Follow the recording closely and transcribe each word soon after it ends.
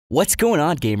What's going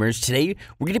on, gamers? Today,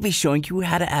 we're going to be showing you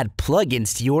how to add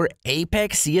plugins to your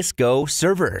Apex CSGO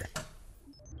server.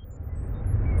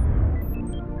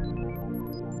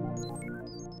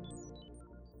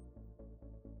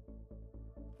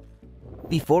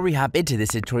 Before we hop into this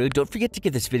tutorial, don't forget to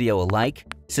give this video a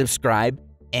like, subscribe,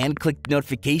 and click the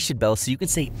notification bell so you can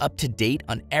stay up to date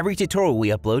on every tutorial we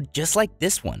upload, just like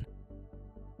this one.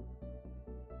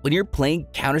 When you're playing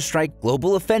Counter-Strike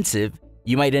Global Offensive,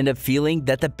 you might end up feeling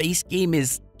that the base game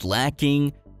is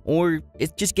lacking or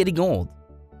it's just getting old.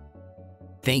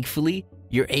 Thankfully,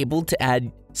 you're able to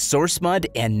add Sourcemod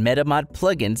and Metamod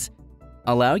plugins,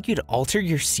 allowing you to alter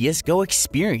your CSGO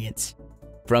experience.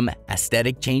 From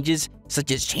aesthetic changes such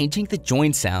as changing the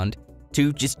join sound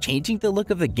to just changing the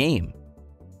look of the game,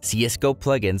 CSGO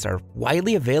plugins are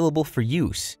widely available for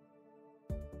use.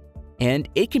 And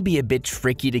it can be a bit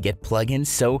tricky to get plugins,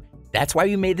 so that's why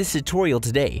we made this tutorial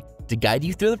today, to guide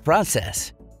you through the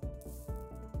process.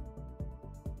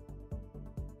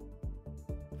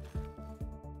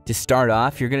 To start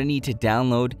off, you're going to need to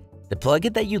download the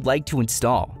plugin that you'd like to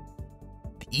install.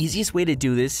 The easiest way to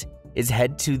do this is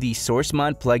head to the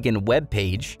Sourcemod plugin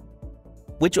webpage,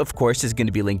 which of course is going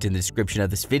to be linked in the description of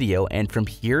this video, and from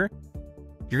here,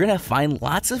 you're going to find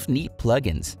lots of neat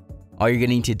plugins. All you're going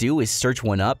to need to do is search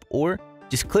one up or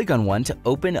just click on one to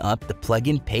open up the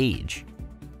plugin page.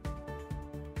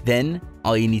 Then,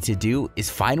 all you need to do is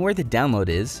find where the download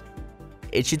is.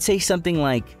 It should say something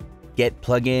like get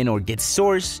plugin or get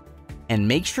source, and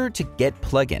make sure to get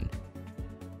plugin.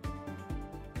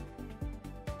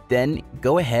 Then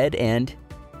go ahead and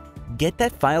get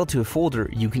that file to a folder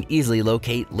you can easily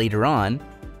locate later on,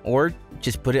 or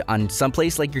just put it on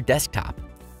someplace like your desktop.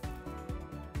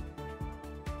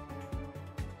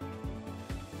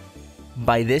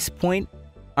 By this point,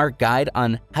 our guide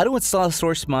on how to install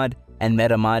Sourcemod and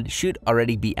Metamod should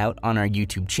already be out on our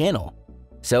YouTube channel.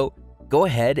 So go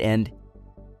ahead and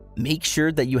make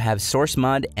sure that you have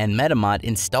Sourcemod and Metamod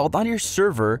installed on your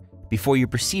server before you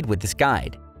proceed with this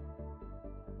guide.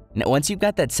 Now, once you've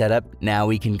got that set up, now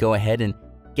we can go ahead and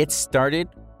get started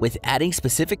with adding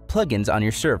specific plugins on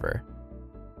your server.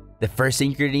 The first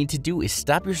thing you're going to need to do is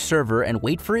stop your server and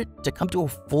wait for it to come to a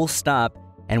full stop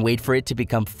and wait for it to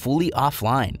become fully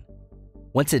offline.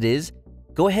 Once it is,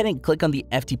 go ahead and click on the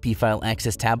FTP file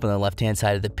access tab on the left-hand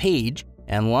side of the page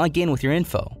and log in with your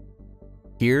info.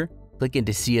 Here, click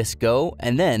into CSGO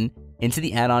and then into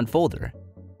the add-on folder.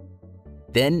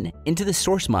 Then into the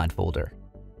Sourcemod folder.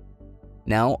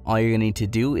 Now, all you're going to need to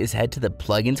do is head to the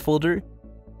plugins folder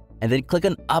and then click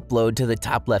on upload to the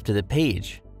top left of the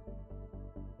page.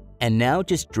 And now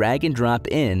just drag and drop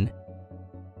in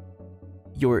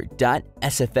your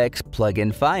 .sfx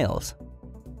plugin files.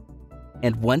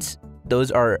 And once those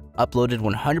are uploaded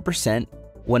 100%,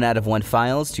 1 out of 1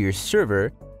 files to your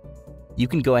server, you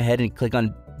can go ahead and click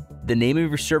on the name of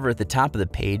your server at the top of the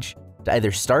page to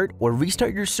either start or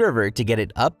restart your server to get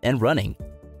it up and running.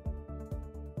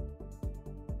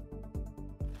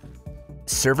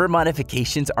 Server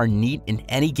modifications are neat in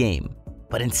any game,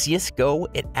 but in CSGO,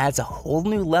 it adds a whole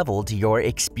new level to your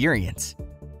experience.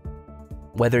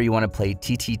 Whether you want to play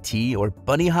TTT or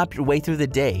bunny hop your way through the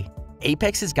day,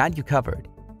 Apex has got you covered.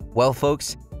 Well,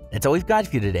 folks, that's all we've got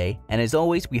for you today, and as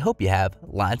always, we hope you have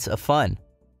lots of fun.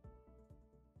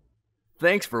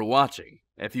 Thanks for watching.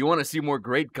 If you want to see more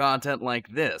great content like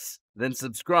this, then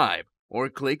subscribe or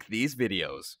click these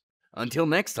videos. Until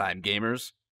next time,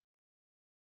 gamers.